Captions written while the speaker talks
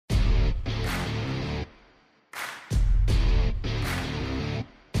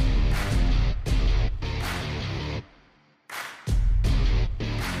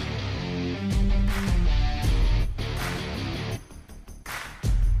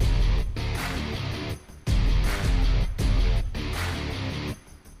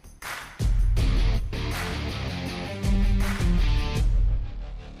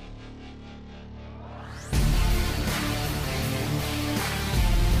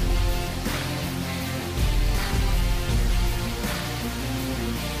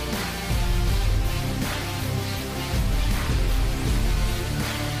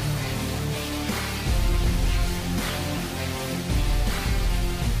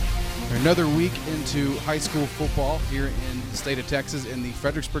Another week into high school football here in the state of Texas, and the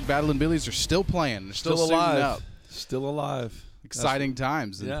Fredericksburg Battle and Billies are still playing. They're still alive. Up. Still alive. Exciting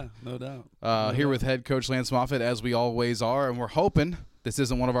times. Yeah, no doubt. Here with head coach Lance Moffitt, as we always are, and we're hoping this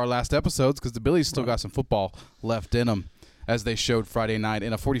isn't one of our last episodes because the Billies still got some football left in them, as they showed Friday night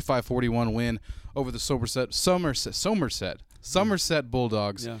in a 45-41 win over the Somerset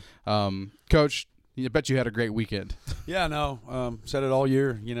Bulldogs. Yeah. Coach, I bet you had a great weekend. Yeah, no. Said it all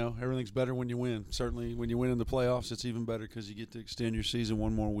year. You know, everything's better when you win. Certainly, when you win in the playoffs, it's even better because you get to extend your season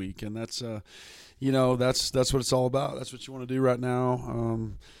one more week, and that's what it's all about. That's what you want to do right now.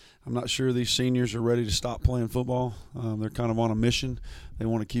 I'm not sure these seniors are ready to stop playing football. They're kind of on a mission. They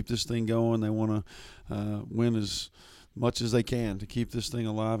want to keep this thing going. They want to win as much as they can to keep this thing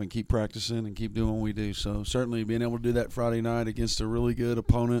alive and keep practicing and keep doing what we do. So certainly being able to do that Friday night against a really good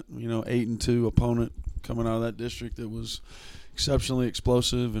opponent, 8-2 opponent coming out of that district that was exceptionally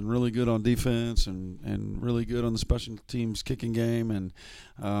explosive and really good on defense and really good on the special teams kicking game. And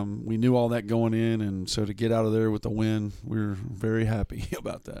we knew all that going in, and so to get out of there with the win, we're very happy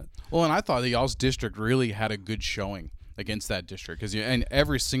about that. Well, and I thought that y'all's district really had a good showing against that district because in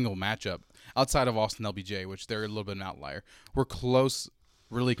every single matchup, outside of Austin LBJ, which they're a little bit of an outlier, were close,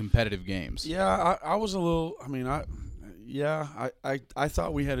 really competitive games. Yeah, I was a little. I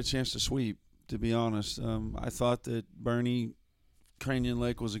thought we had a chance to sweep. To be honest, I thought that Bernie Canyon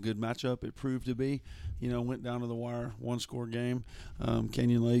Lake was a good matchup. It proved to be. Went down to the wire, one-score game.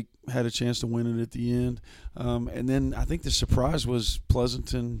 Canyon Lake had a chance to win it at the end. And then I think the surprise was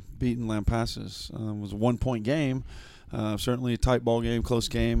Pleasanton beating Lampasas. It was a one-point game. Certainly a tight ball game, close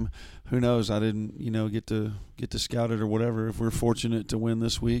game. Who knows? I didn't, get to scout it or whatever. If we're fortunate to win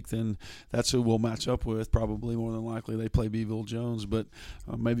this week, then that's who we'll match up with. Probably more than likely they play Beeville Jones, but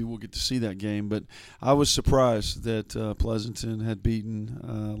maybe we'll get to see that game. But I was surprised that Pleasanton had beaten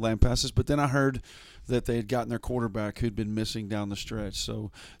Lampasas. But then I heard that they had gotten their quarterback who'd been missing down the stretch.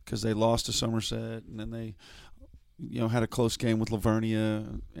 So because they lost to Somerset, and then they had a close game with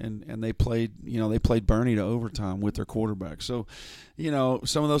Lavernia, and they played Bernie to overtime with their quarterback. So,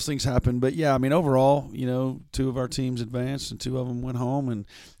 some of those things happen. But yeah, overall, two of our teams advanced and two of them went home, and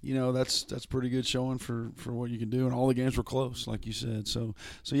that's pretty good showing for what you can do. And all the games were close, like you said. So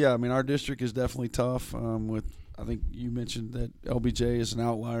yeah, our district is definitely tough. I think you mentioned that LBJ is an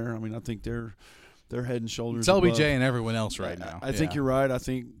outlier. I think they're head and shoulders above. It's LBJ and everyone else right now. I think you're right. I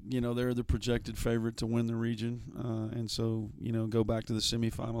think, they're the projected favorite to win the region. And so, go back to the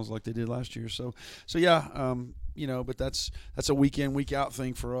semifinals like they did last year. So yeah, but that's a week in, week out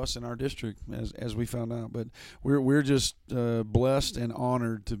thing for us in our district as we found out. But we're just blessed and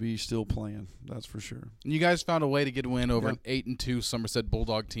honored to be still playing. That's for sure. You guys found a way to get a win over an 8-2 Somerset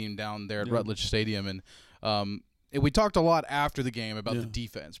Bulldog team down there at Rutledge Stadium. And we talked a lot after the game about the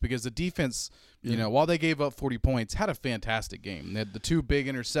defense, because the defense, while they gave up 40 points, had a fantastic game. They had the two big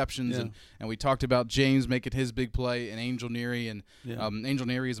interceptions, and we talked about James making his big play and Angel Neary. And Angel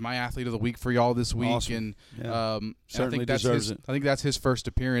Neary is my athlete of the week for y'all this week. Awesome. And certainly deserves it. I think that's his first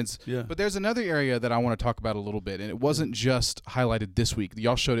appearance. Yeah. But there's another area that I want to talk about a little bit, and it wasn't just highlighted this week.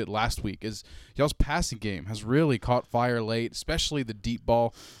 Y'all showed it last week. Is y'all's passing game has really caught fire late, especially the deep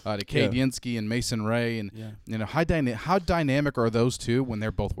ball to Cade Yinsky and Mason Ray. And how dynamic are those two when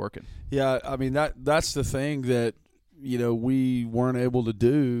they're both working? Yeah, that's the thing that we weren't able to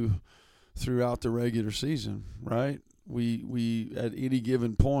do throughout the regular season, right? We at any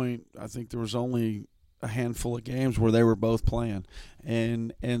given point, I think there was only a handful of games where they were both playing,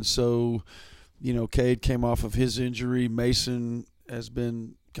 and so Cade came off of his injury. Mason has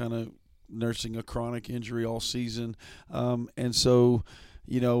been kind of nursing a chronic injury all season, and so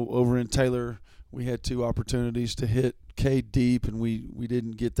over in Taylor, we had two opportunities to hit Cade deep, and we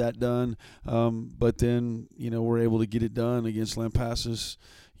didn't get that done. But then, we're able to get it done against Lampasas,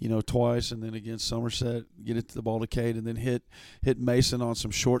 twice, and then against Somerset, get it to the ball to Cade, and then hit Mason on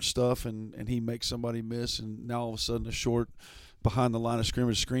some short stuff, and he makes somebody miss, and now all of a sudden a short behind the line of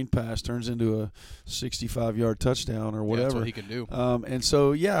scrimmage screen pass turns into a 65-yard touchdown or whatever. That's what he can do. And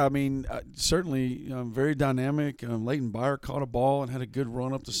so, yeah, certainly very dynamic. Leighton Byer caught a ball and had a good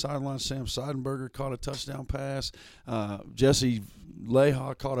run up the sideline. Sam Seidenberger caught a touchdown pass. Jesse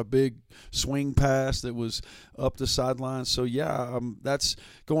Leha caught a big swing pass that was up the sideline. So, yeah, that's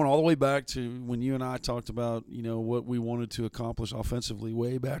going all the way back to when you and I talked about, what we wanted to accomplish offensively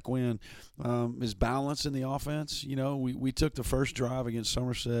way back when, is balance in the offense. We took the first drive against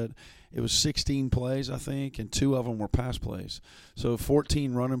Somerset. It was 16 plays, I think, and 2 of them were pass plays. So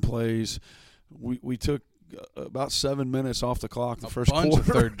 14 running plays. We took about 7 minutes off the clock the first bunch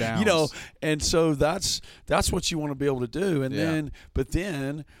quarter. Of third downs. You know, and so that's what you want to be able to do. And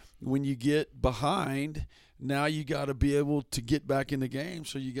then when you get behind, now you got to be able to get back in the game.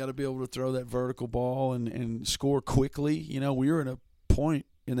 So you got to be able to throw that vertical ball and score quickly. You know, we were in a point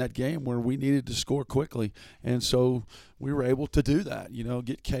in that game where we needed to score quickly, and so we were able to do that. You know,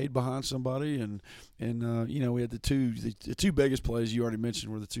 get Cade behind somebody, and you know, we had the two biggest plays you already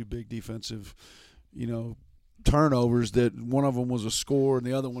mentioned were the two big defensive, you know, turnovers. That one of them was a score, and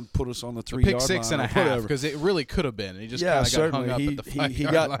the other one put us on the 3 yard line. Pick six and a half, because it really could have been. He just kind of got hung up at the 5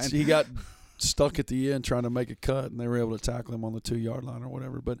 yard line. He got stuck at the end trying to make a cut, and they were able to tackle him on the 2 yard line or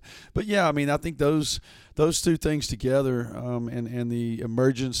whatever. But yeah, I mean, I think those two things together, and the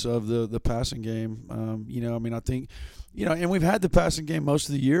emergence of the passing game, you know, I mean, I think, you know, and we've had the passing game most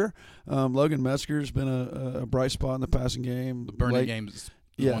of the year. Logan Metzger's been a bright spot in the passing game. The Bernie game's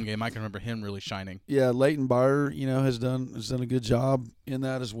one game I can remember him really shining. Yeah, Leighton Byer, you know, has done a good job in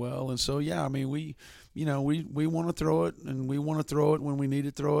that as well. And so, yeah, I mean, we want to throw it, and we want to throw it when we need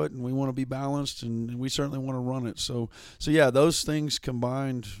to throw it, and we want to be balanced, and we certainly want to run it. So yeah, those things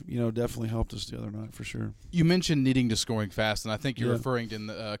combined, you know, definitely helped us the other night for sure. You mentioned needing to scoring fast, and I think you're referring to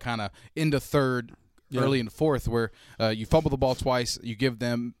the kind of into third, early in fourth, where you fumble the ball twice, you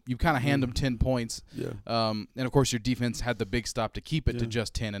kind of hand them 10 points. Yeah. And of course your defense had the big stop to keep it to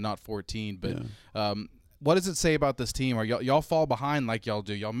just 10 and not 14. But what does it say about this team? Are y'all fall behind like y'all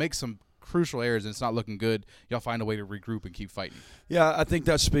do? Y'all make some crucial errors and it's not looking good. Y'all find a way to regroup and keep fighting. Yeah, I think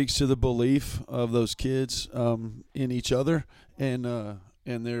that speaks to the belief of those kids in each other, and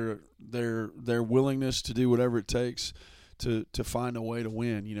their willingness to do whatever it takes to find a way to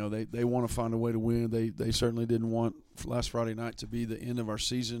win. You know, they want to find a way to win. They certainly didn't want last Friday night to be the end of our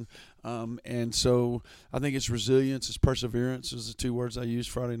season. And so I think it's resilience, it's perseverance is the two words I used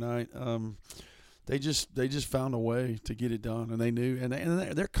Friday night. They just found a way to get it done, and they knew, and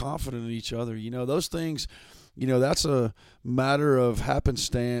they're confident in each other. You know, those things, you know, that's a matter of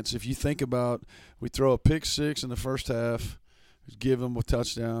happenstance. If you think about, we throw a pick six in the first half, give them a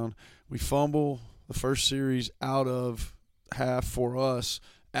touchdown. We fumble the first series out of half for us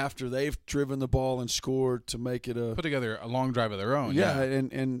after they've driven the ball and scored to make it put together a long drive of their own. Yeah,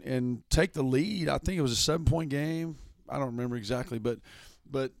 and take the lead. I think it was a 7-point game. I don't remember exactly, but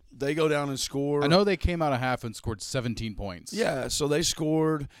they go down and score. I know they came out of half and scored 17 points. Yeah, so they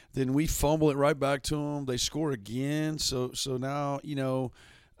scored. Then we fumble it right back to them. They score again. So now, you know,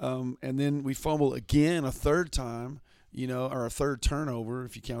 and then we fumble again a third time, you know, or a third turnover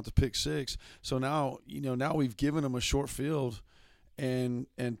if you count the pick six. So now, you know, now we've given them a short field and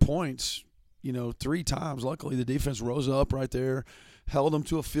points, you know, 3 times. Luckily, the defense rose up right there, held them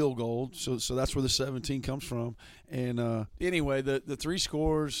to a field goal. So that's where the 17 comes from. And anyway, the 3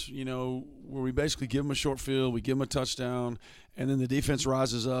 scores, you know, where we basically give them a short field, we give them a touchdown, and then the defense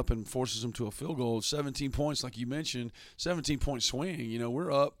rises up and forces them to a field goal. 17 points, like you mentioned, 17-point swing. You know,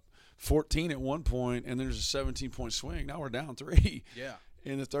 we're up 14 at one point, and there's a 17-point swing. Now we're down 3. Yeah.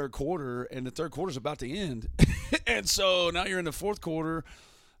 In the third quarter, and the third quarter's about to end. And so now you're in the fourth quarter.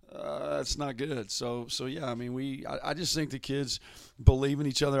 It's not good. So yeah, I mean, I just think the kids believe in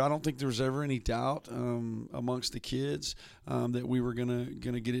each other. I don't think there was ever any doubt amongst the kids that we were gonna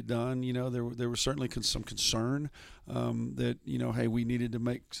get it done. You know, there was certainly some concern that, you know, hey, we needed to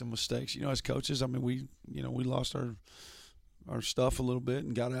make some mistakes. You know, as coaches, I mean, we lost our stuff a little bit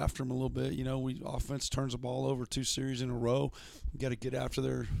and got after them a little bit. You know, offense turns the ball over 2 series in a row. Got to get after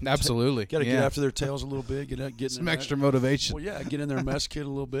their absolutely. Got to get after their tails a little bit. Get some extra motivation. Well, yeah, get in their mess kit a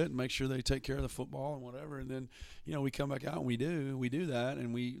little bit and make sure they take care of the football and whatever. And then, you know, we come back out and we do that,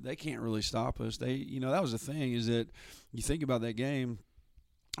 and they can't really stop us. You know, that was the thing, is that you think about that game,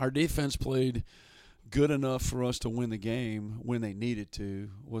 our defense played good enough for us to win the game when they needed to,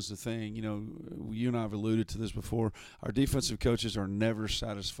 was the thing. You know, you and I have alluded to this before. Our defensive coaches are never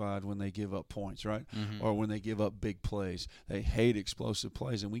satisfied when they give up points, right? Mm-hmm. Or when they give up big plays. They hate explosive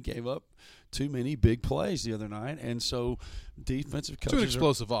plays, and we gave up too many big plays the other night. And so defensive coaches to an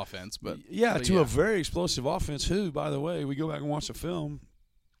explosive offense, but a very explosive offense who, by the way, we go back and watch the film,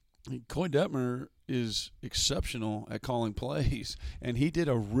 Coy Detmer is exceptional at calling plays, and he did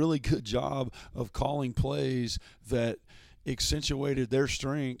a really good job of calling plays that accentuated their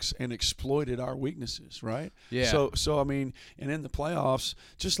strengths and exploited our weaknesses, right? Yeah. So I mean, and in the playoffs,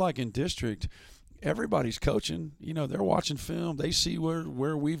 just like in district, everybody's coaching. You know, they're watching film. They see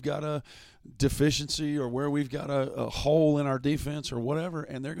where we've got a deficiency or where we've got a hole in our defense or whatever,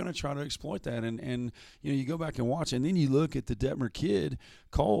 and they're going to try to exploit that. And you know, you go back and watch, and then you look at the Detmer kid,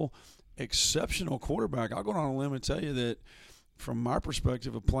 Cole, exceptional quarterback. I'll go on a limb and tell you that from my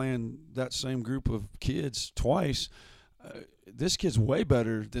perspective of playing that same group of kids twice, this kid's way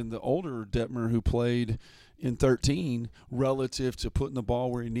better than the older Detmer who played in 13 relative to putting the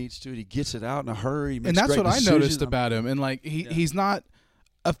ball where he needs to. He gets it out in a hurry. And that's what I noticed about him. And, like, he's not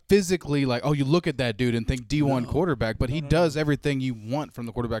a physically, like, oh, you look at that dude and think D1 quarterback, but he does everything you want from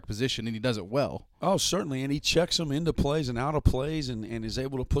the quarterback position, and he does it well. Oh, certainly, and he checks them into plays and out of plays and is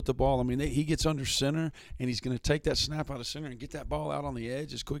able to put the ball. I mean, he gets under center, and he's going to take that snap out of center and get that ball out on the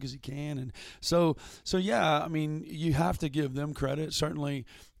edge as quick as he can. And so yeah, I mean, you have to give them credit. Certainly,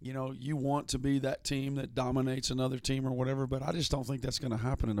 you know, you want to be that team that dominates another team or whatever, but I just don't think that's going to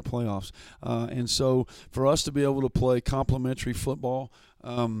happen in the playoffs. And so for us to be able to play complementary football,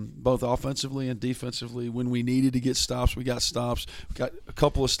 both offensively and defensively, when we needed to get stops, we got stops. We got a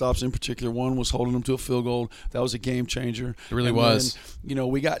couple of stops in particular. One was holding them to a field goal. That was a game changer. It really was. Then, you know,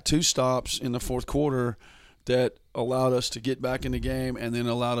 we got 2 stops in the fourth quarter that allowed us to get back in the game and then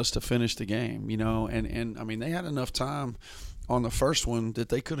allowed us to finish the game, you know. And I mean, they had enough time on the first one that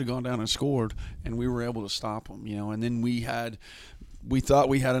they could have gone down and scored, and we were able to stop them, you know. And then we thought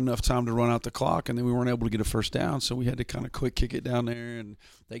we had enough time to run out the clock, and then we weren't able to get a first down, so we had to kind of quick kick it down there, and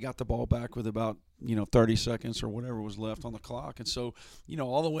they got the ball back with about, 30 seconds or whatever was left on the clock. And so,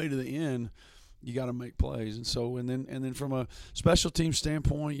 all the way to the end, you got to make plays. And so, and then from a special team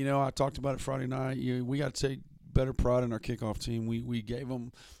standpoint, I talked about it Friday night. We got to take better pride in our kickoff team. We gave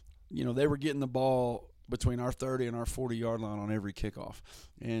them, they were getting the ball between our 30 and our 40-yard line on every kickoff,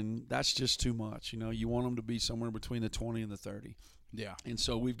 and that's just too much. You want them to be somewhere between the 20 and the 30. Yeah. And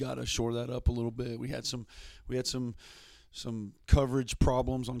so we've got to shore that up a little bit. We had some coverage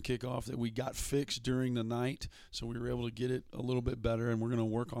problems on kickoff that we got fixed during the night, so we were able to get it a little bit better, and we're going to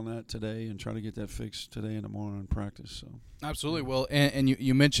work on that today and try to get that fixed today and tomorrow in practice. So absolutely. Well, and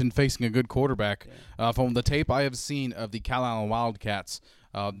you mentioned facing a good quarterback. From the tape I have seen of the Calallen Wildcats,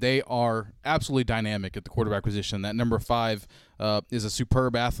 they are absolutely dynamic at the quarterback position. That number 5 is a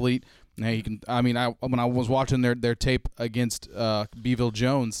superb athlete. Now he can. I mean, when I was watching their tape against Beeville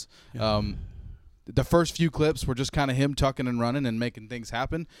Jones, the first few clips were just kind of him tucking and running and making things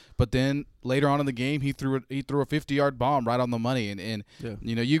happen. But then later on in the game, he threw a 50-yard bomb right on the money. And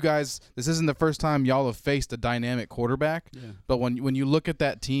you guys, this isn't the first time y'all have faced a dynamic quarterback. Yeah. But when you look at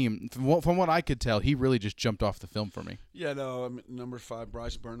that team, from what I could tell, he really just jumped off the film for me. Yeah, no, number 5,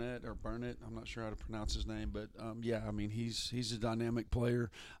 Bryce Burnett or Burnett. I'm not sure how to pronounce his name, but he's a dynamic player.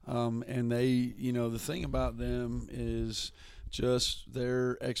 And they, the thing about them is just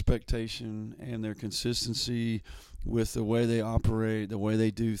their expectation and their consistency with the way they operate, the way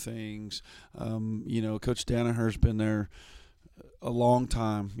they do things. Coach Danaher's been there a long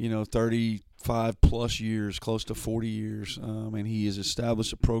time, 35-plus years, close to 40 years, and he has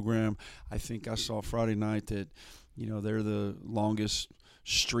established a program. I think I saw Friday night that, they're the longest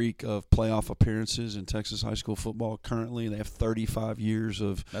streak of playoff appearances in Texas high school football currently. They have 35 years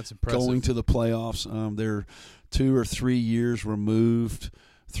of going to the playoffs. They're 2 or 3 years removed,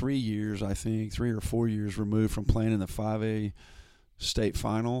 3 years, I think, 3 or 4 years removed from playing in the 5A state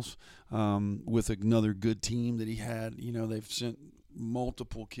finals with another good team that he had. They've sent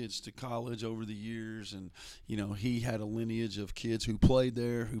multiple kids to college over the years, and he had a lineage of kids who played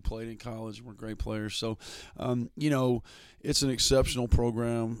there, who played in college, and were great players. So it's an exceptional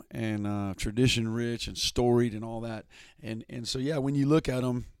program, and tradition rich and storied and all that, and so when you look at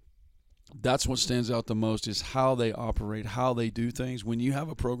them, that's what stands out the most is how they operate, how they do things. When you have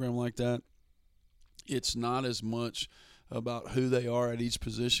a program like that, it's not as much about who they are at each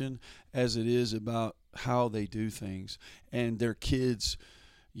position as it is about how they do things. And their kids,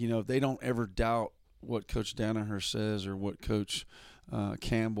 they don't ever doubt what Coach Danaher says or what Coach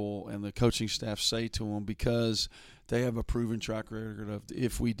Campbell and the coaching staff say to them, because they have a proven track record of,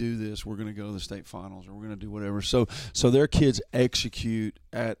 if we do this, we're going to go to the state finals or we're going to do whatever. So their kids execute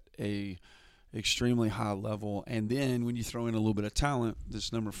at a extremely high level. And then when you throw in a little bit of talent,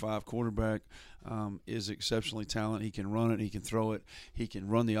 this number 5 quarterback is exceptionally talented. He can run it. He can throw it. He can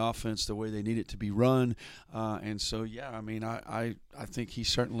run the offense the way they need it to be run. And so, I think he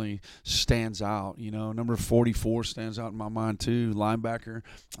certainly stands out. Number 44 stands out in my mind too, linebacker.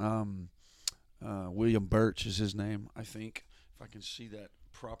 William Birch is his name, I think, if I can see that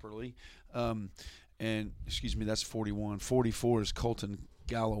properly. And excuse me, that's 41. 44 is Colton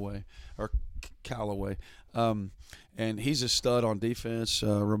Callaway. And he's a stud on defense.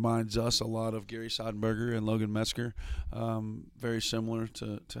 Reminds us a lot of Gary Seidenberger and Logan Metzger. Very similar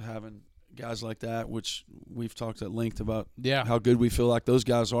to having guys like that, which we've talked at length about how good we feel like those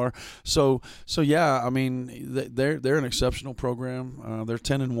guys are. So they're an exceptional program. They're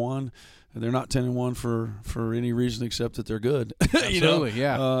 10-1. they're not 10-1 for any reason except that they're good. Absolutely,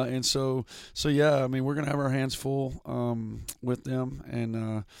 yeah. And so yeah, I mean, we're gonna have our hands full with them,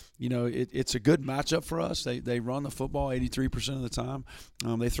 and it's a good matchup for us. They run the football 83% of the time.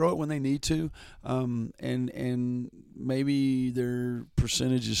 They throw it when they need to, and maybe their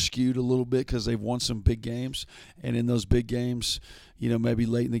percentage is skewed a little bit because they've won some big games, and in those big games, maybe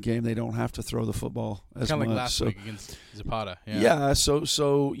late in the game they don't have to throw the football as much. Kind of like last week against Zapata. Yeah. So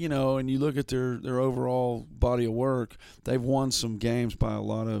and you look at their overall body of work, they've won some games by a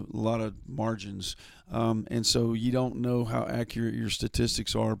lot of margins, and so you don't know how accurate your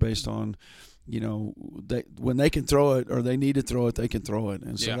statistics are based on, when they can throw it or they need to throw it, they can throw it,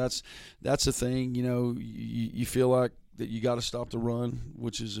 and so that's the thing. You feel like that you got to stop the run,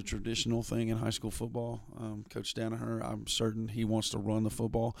 which is a traditional thing in high school football. Coach Danaher, I'm certain he wants to run the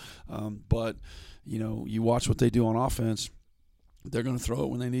football, but you watch what they do on offense. They're going to throw it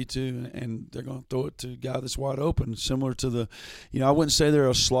when they need to, and they're going to throw it to a guy that's wide open, similar to the, I wouldn't say they're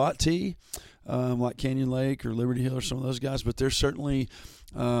a slot T like Canyon Lake or Liberty Hill or some of those guys, but they're certainly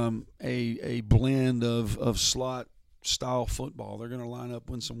a blend of slot style football. They're going to line up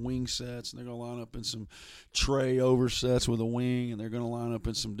in some wing sets, and they're going to line up in some tray over sets with a wing, and they're going to line up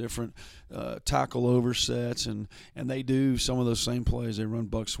in some different tackle over sets, and they do some of those same plays. They run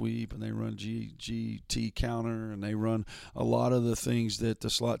buck sweep, and they run GT counter, and they run a lot of the things that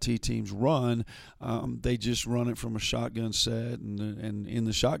the slot T teams run. They just run it from a shotgun set, and in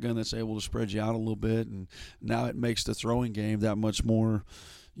the shotgun that's able to spread you out a little bit, and now it makes the throwing game that much more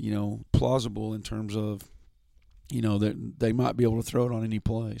plausible in terms of that they might be able to throw it on any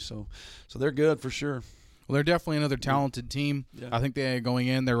play. So they're good for sure. Well, they're definitely another talented team. Yeah. I think they're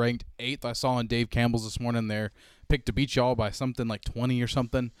ranked 8th. I saw on Dave Campbell's this morning they're picked to beat y'all by something like 20 or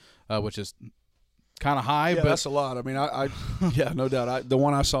something, which is kind of high. Yeah, but that's a lot. I mean, I yeah, no doubt. The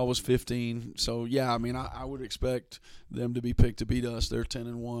one I saw was 15. So yeah, I mean, I would expect them to be picked to beat us. They're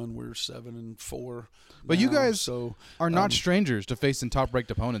 10-1. We're 7-4. But you guys are not strangers to facing top-ranked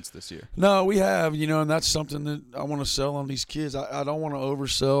opponents this year. No, we have. And that's something that I want to sell on these kids. I don't want to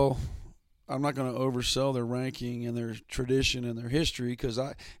oversell. I'm not going to oversell their ranking and their tradition and their history, because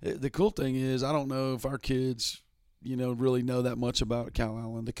the cool thing is I don't know if our kids really know that much about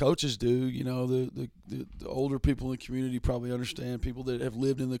Calallen. The coaches do. The older people in the community probably understand. People that have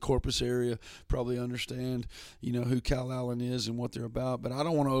lived in the Corpus area probably understand, who Calallen is and what they're about. But I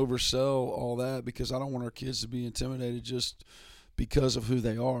don't want to oversell all that, because I don't want our kids to be intimidated just because of who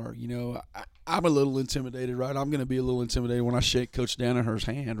they are. I'm a little intimidated, right? I'm going to be a little intimidated when I shake Coach Danaher's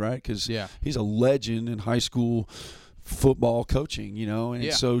hand, right? Because he's a legend in high school football coaching,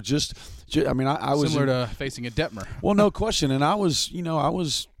 and so just I mean, I was similar to facing a Detmer. Well, no question, and I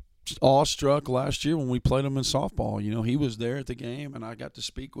was awestruck last year when we played him in softball. He was there at the game, and I got to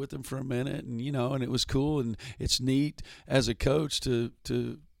speak with him for a minute, and and it was cool, and it's neat as a coach to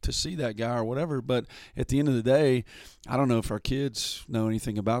see that guy or whatever. But at the end of the day, I don't know if our kids know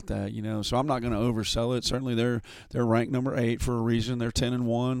anything about that, so I'm not going to oversell it. Certainly they're ranked number 8 for a reason. They're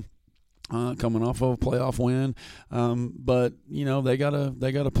 10-1. Coming off of a playoff win, but they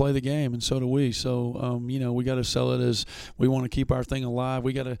gotta play the game, and so do we. So we got to sell it as we want to keep our thing alive.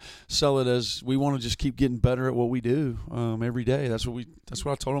 We got to sell it as we want to just keep getting better at what we do every day. That's what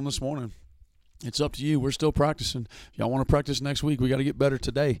I told them this morning. It's up to you. We're still practicing. Y'all want to practice next week? We got to get better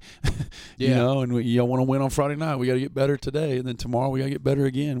today. And y'all want to win on Friday night? We got to get better today, and then tomorrow we got to get better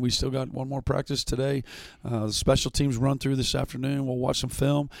again. We still got one more practice today. The special teams run through this afternoon. We'll watch some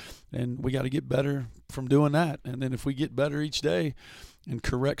film, and we got to get better from doing that. And then if we get better each day and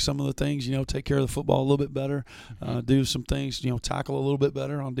correct some of the things, take care of the football a little bit better, do some things, tackle a little bit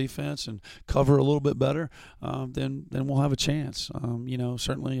better on defense and cover a little bit better, then we'll have a chance.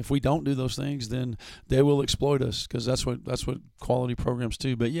 Certainly if we don't do those things, then they will exploit us, because that's what quality programs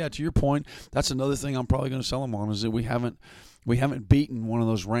do. But yeah, to your point, that's another thing I'm probably going to sell them on, is that we haven't beaten one of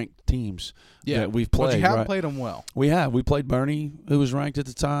those ranked teams that we've played. But you have played them well. We have. We played Bernie, who was ranked at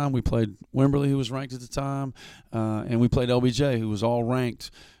the time. We played Wimberley, who was ranked at the time. And we played LBJ, who was all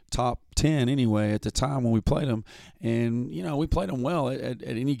ranked top 10 anyway at the time when we played them. And, we played them well at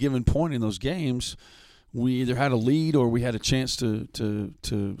any given point in those games. We either had a lead, or we had a chance to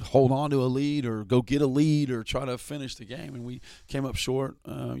hold on to a lead, or go get a lead, or try to finish the game. And we came up short,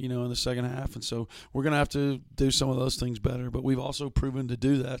 in the second half. And so we're going to have to do some of those things better. But we've also proven to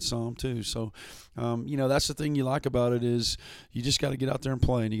do that some too. So, that's the thing you like about it, is you just got to get out there and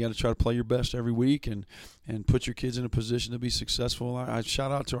play, and you got to try to play your best every week and put your kids in a position to be successful. I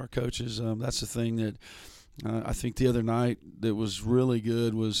shout out to our coaches. That's the thing that I think the other night that was really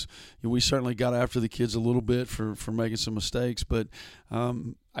good was we certainly got after the kids a little bit for making some mistakes, but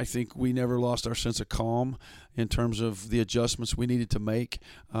I think we never lost our sense of calm in terms of the adjustments we needed to make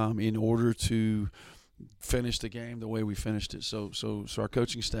in order to finish the game the way we finished it. So our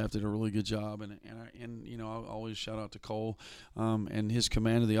coaching staff did a really good job, and I'll always shout out to Cole and his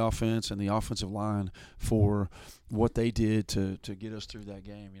command of the offense and the offensive line for what they did to get us through that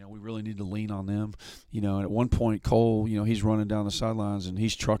game. We really need to lean on them. And at one point Cole, he's running down the sidelines and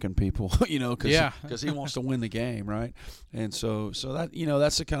he's trucking people, because he wants to win the game, right? And so that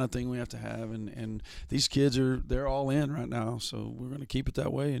that's the kind of thing we have to have, and these kids they're all in right now, so we're going to keep it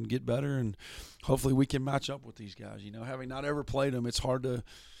that way and get better, and hopefully we can match up with these guys. Having not ever played them, it's hard to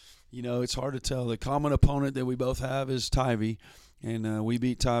tell. The common opponent that we both have is Tivy, and we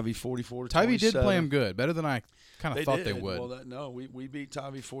beat Tivy 44-27. Tivy did play them good, better than I kind of thought they would. Well, we beat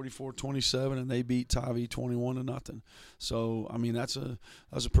Tivy 44-27, and they beat Tivy 21-0. So that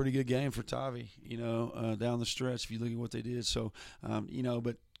was a pretty good game for Tivy. Down the stretch, if you look at what they did. So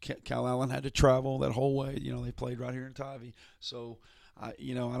but Cal Allen had to travel that whole way. They played right here in Tivy. So I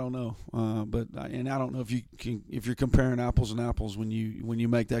don't know, but I don't know if you're comparing apples and apples when you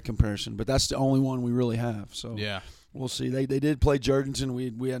make that comparison. But that's the only one we really have. So yeah, we'll see. They did play Jurgenton.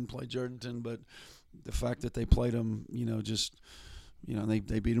 We hadn't played Jurgenton, but the fact that they played them,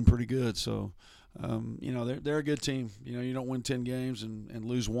 they beat them pretty good. So. They're a good team. You don't win 10 games and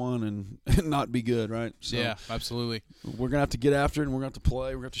lose one and not be good, right? So yeah, absolutely. We're going to have to get after it, and we're going to have to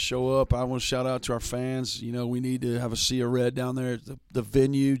play. We're going to have to show up. I want to shout out to our fans. We need to have a sea of red down there. The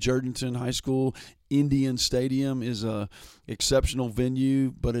venue, Jurgenton High School Indian Stadium, is a exceptional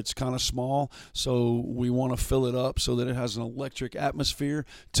venue, but it's kind of small, so we want to fill it up so that it has an electric atmosphere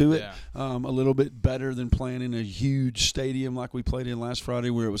to it. A little bit better than playing in a huge stadium like we played in last Friday,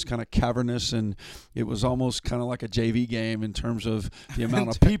 where it was kind of cavernous and it was almost kind of like a JV game in terms of the amount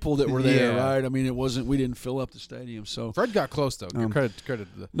of people that were there. Right? We didn't fill up the stadium. So Fred got close though. Give credit to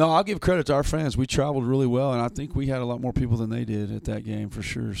the. No, I'll give credit to our fans. We traveled really well, and I think we had a lot more people than they did at that game for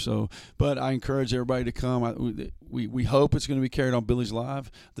sure. So, but I encourage everybody to come. We hope it's going to be carried on Billy's Live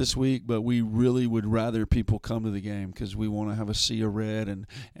this week, but we really would rather people come to the game because we want to have a sea of red and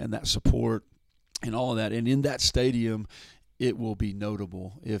that support and all of that. And in that stadium, it will be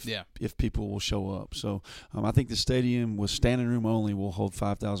notable if people will show up. So I think the stadium with standing room only will hold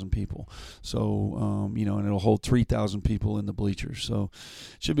 5,000 people. So, and it'll hold 3,000 people in the bleachers. So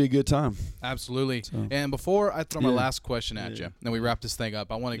it should be a good time. Absolutely. So, and before I throw my last question at you, and we wrap this thing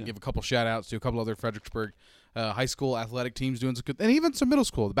up, I want to give a couple shout-outs to a couple other Fredericksburg high school athletic teams doing some good, and even some middle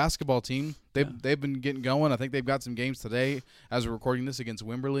school. The basketball team, they've been getting going. I think they've got some games today as we're recording this against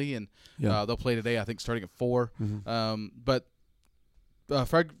Wimberley, and they'll play today, I think, starting at 4. Mm-hmm. But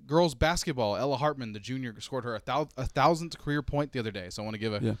Fred girls basketball, Ella Hartman, the junior, scored her 1,000th career point the other day. So I want to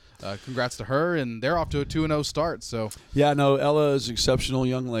give a congrats to her, and they're off to a 2-0 start. So Ella is an exceptional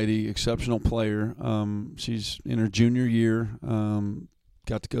young lady, exceptional player. She's in her junior year.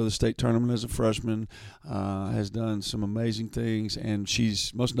 Got to go to the state tournament as a freshman, has done some amazing things, and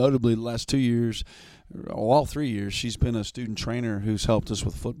she's most notably the last 2 years, all 3 years, she's been a student trainer who's helped us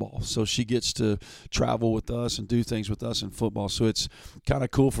with football. So she gets to travel with us and do things with us in football. So it's kind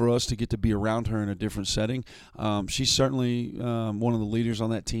of cool for us to get to be around her in a different setting. She's certainly one of the leaders on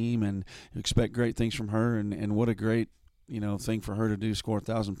that team, and expect great things from her, and what a great thing for her to do, score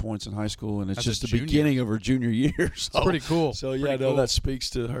 1,000 points in high school, and it's just the beginning of her junior year. So, it's pretty cool. So that speaks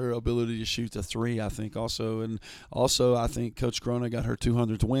to her ability to shoot the three, I think, also. And also, I think Coach Grona got her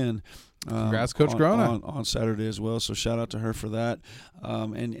 200th win. Congrats, Coach Grona. On Saturday as well. So shout out to her for that.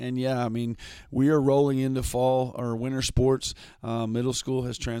 We are rolling into fall or winter sports. Middle school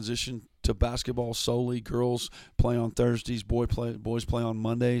has transitioned to basketball solely. Girls play on Thursdays, boys play on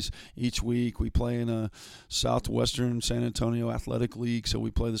Mondays each week. We play in a Southwestern San Antonio Athletic League, so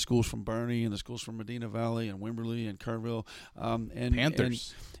we play the schools from Bernie and the schools from Medina Valley and Wimberley and Kerrville. And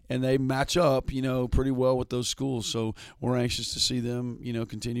Panthers. And they match up, pretty well with those schools. So we're anxious to see them,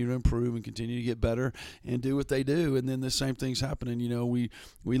 continue to improve and continue to get better and do what they do. And then the same thing's happening.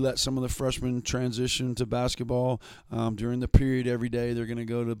 We let some of the freshmen transition to basketball during the period. Every day they're going to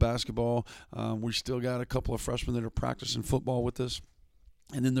go to basketball. We still got a couple of freshmen that are practicing football with us.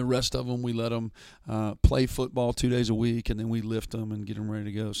 And then the rest of them, we let them play football 2 days a week, and then we lift them and get them ready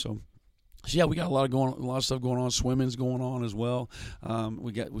to go. So So yeah, we got a lot of stuff going on. Swimming's going on as well.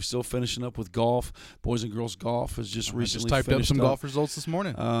 We're still finishing up with golf. Boys and girls golf has just recently typed up some golf results this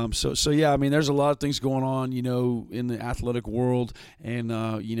morning. So yeah, I mean, there's a lot of things going on, in the athletic world, and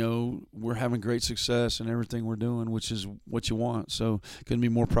we're having great success in everything we're doing, which is what you want. So couldn't be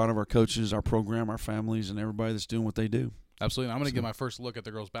more proud of our coaches, our program, our families, and everybody that's doing what they do. Absolutely. I'm going to get my first look at the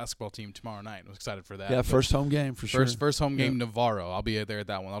girls basketball team tomorrow night. I'm excited for that. Yeah, first home game for sure. First home game, Navarro. I'll be there at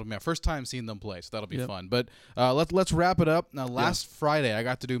that one. That'll be my first time seeing them play, so that'll be fun. But let's wrap it up. Now, last Friday, I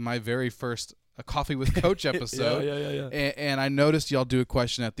got to do my very first Coffee with Coach episode. And I noticed y'all do a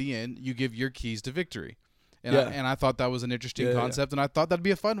question at the end. You give your keys to victory. And I thought that was an interesting concept, and I thought that'd be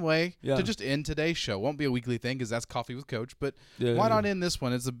a fun way to just end today's show. Won't be a weekly thing because that's Coffee with Coach, but why not end this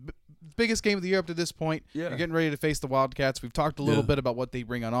one? It's the biggest game of the year up to this point. You're getting ready to face the Wildcats. We've talked a little bit about what they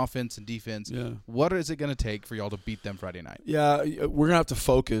bring on offense and defense. What is it going to take for y'all to beat them Friday night? Yeah, we're going to have to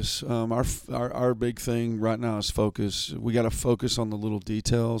focus. Our big thing right now is focus. We got to focus on the little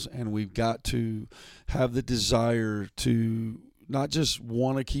details, and we've got to have the desire to not just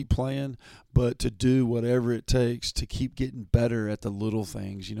want to keep playing, but to do whatever it takes to keep getting better at the little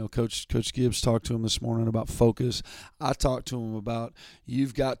things. Coach Gibbs talked to him this morning about focus. I talked to him about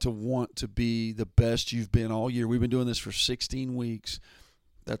you've got to want to be the best you've been all year. We've been doing this for 16 weeks.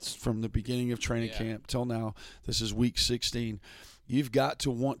 That's from the beginning of training camp till now. This is week 16. You've got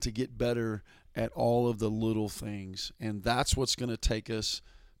to want to get better at all of the little things, and that's what's going to take us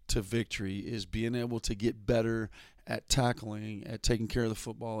to victory, is being able to get better at tackling, at taking care of the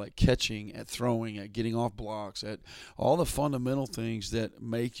football, at catching, at throwing, at getting off blocks, at all the fundamental things that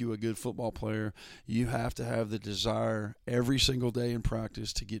make you a good football player. You have to have the desire every single day in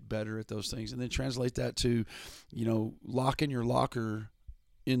practice to get better at those things, and then translate that to, locking your locker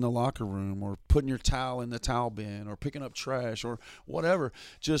in the locker room, or putting your towel in the towel bin, or picking up trash, or whatever.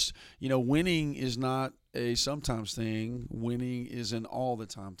 Just, winning is not a sometimes thing. Winning is an all the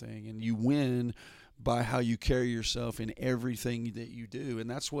time thing, and you win by how you carry yourself in everything that you do, and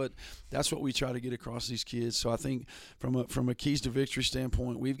that's what we try to get across these kids. So I think from a keys to victory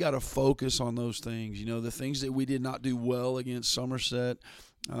standpoint, we've got to focus on those things. The things that we did not do well against Somerset.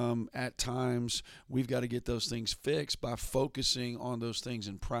 At times, we've got to get those things fixed by focusing on those things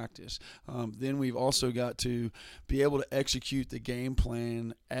in practice. Then we've also got to be able to execute the game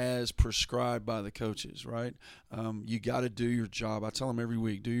plan as prescribed by the coaches, right? You got to do your job. I tell them every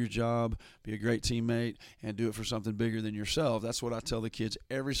week, do your job, be a great teammate, and do it for something bigger than yourself. That's what I tell the kids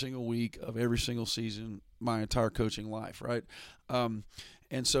every single week of every single season, my entire coaching life, right?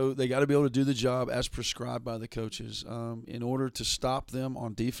 And so they got to be able to do the job as prescribed by the coaches. In order to stop them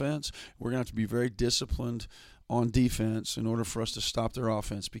on defense, we're going to have to be very disciplined on defense in order for us to stop their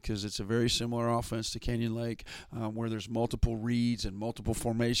offense, because it's a very similar offense to Canyon Lake, where there's multiple reads and multiple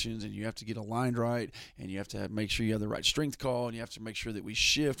formations, and you have to get aligned right, and you have to make sure you have the right strength call, and you have to make sure that we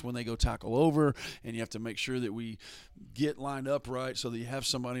shift when they go tackle over, and you have to make sure that we get lined up right so that you have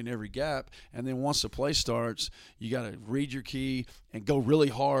somebody in every gap. And then once the play starts, you got to read your key and go really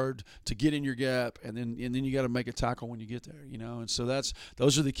hard to get in your gap, and then you got to make a tackle when you get there, And so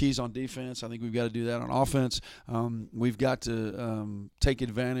those are the keys on defense. I think we've got to do that on offense. We've got to take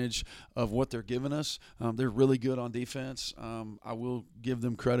advantage of what they're giving us. They're really good on defense. I will give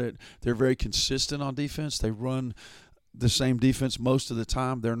them credit. They're very consistent on defense. They run the same defense most of the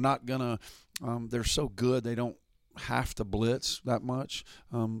time. They're not going to they're so good they don't have to blitz that much.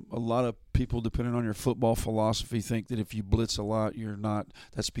 A lot of people, depending on your football philosophy, think that if you blitz a lot,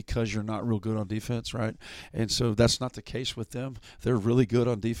 that's because you're not real good on defense, right? And so that's not the case with them. They're really good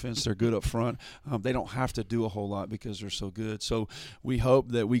on defense. They're good up front. They don't have to do a whole lot because they're so good. So we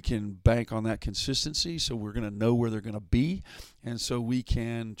hope that we can bank on that consistency, so we're going to know where they're going to be, and so we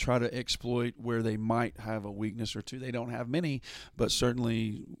can try to exploit where they might have a weakness or two. They don't have many, but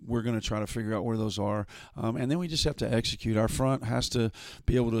certainly we're going to try to figure out where those are. And then we just have to execute. Our front has to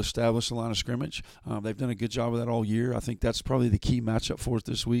be able to establish a line of scrimmage. They've done a good job of that all year. I think that's probably the key matchup for us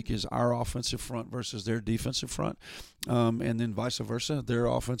this week, is our offensive front versus their defensive front, and then vice versa, their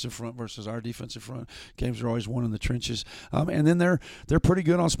offensive front versus our defensive front. Games are always won in the trenches. And then they're pretty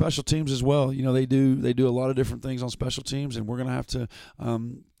good on special teams as well. They do a lot of different things on special teams, and we're going to have to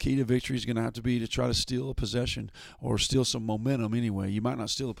key to victory is going to have to be to try to steal a possession, or steal some momentum anyway. You might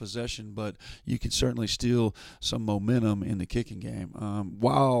not steal a possession, but you can certainly steal some momentum in the kicking game,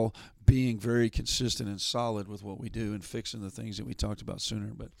 while being very consistent and solid with what we do and fixing the things that we talked about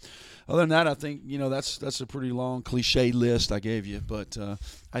sooner. But other than that, I think that's a pretty long cliche list I gave you, but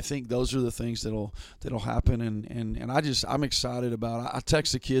I think those are the things that'll happen, and I'm excited about it. I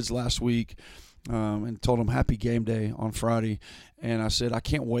texted the kids last week and told them happy game day on Friday, and I said I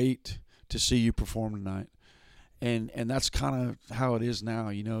can't wait to see you perform tonight. And that's kind of how it is now.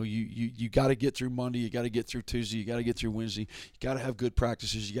 You know, you got to get through Monday, you got to get through Tuesday, you got to get through Wednesday. You got to have good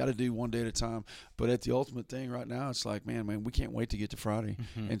practices. You got to do one day at a time. But at the ultimate thing right now, it's like, man, we can't wait to get to Friday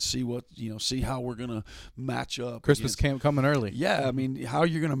and see what, see how we're gonna match up. Christmas camp coming early. Yeah, I mean, how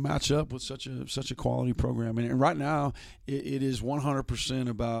you're gonna match up with such a quality program. And right now, it is 100%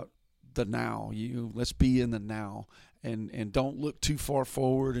 about the now. Let's be in the now, and don't look too far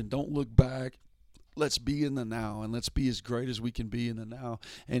forward, and don't look back. Let's be in the now, and let's be as great as we can be in the now.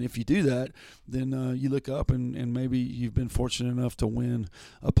 And if you do that, then you look up and maybe you've been fortunate enough to win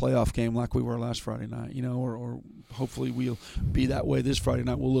a playoff game like we were last Friday night, or hopefully we'll be that way this Friday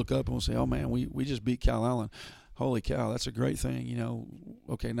night. We'll look up and we'll say, oh, man, we just beat Cal Allen. Holy cow, that's a great thing,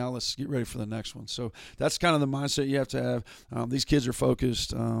 Okay, now let's get ready for the next one. So that's kind of the mindset you have to have. These kids are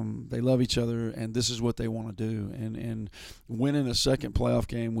focused. They love each other, and this is what they want to do. And winning a second playoff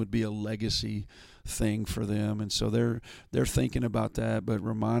game would be a legacy thing for them. And so they're thinking about that, but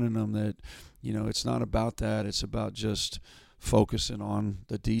reminding them that, it's not about that. It's about just focusing on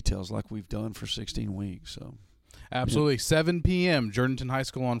the details like we've done for 16 weeks. So absolutely. 7 p.m., Jourdanton High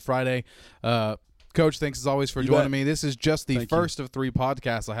School on Friday. Coach, thanks as always for joining me. This is just the first of 3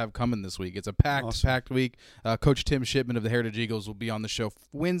 podcasts I have coming this week. It's a packed week. Coach Tim Shipman of the Heritage Eagles will be on the show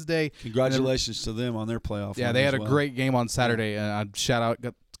Wednesday. Congratulations to them on their playoff. Yeah, they had a great game on Saturday, and I'd shout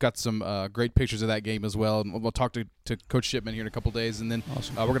out. Got some great pictures of that game as well, and we'll talk to Coach Shipman here in a couple days, and then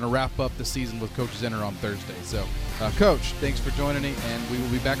we're going to wrap up the season with Coach Zenner on Thursday. So, Coach, thanks for joining me, and we will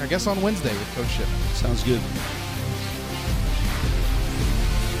be back, I guess, on Wednesday with Coach Shipman. Sounds good.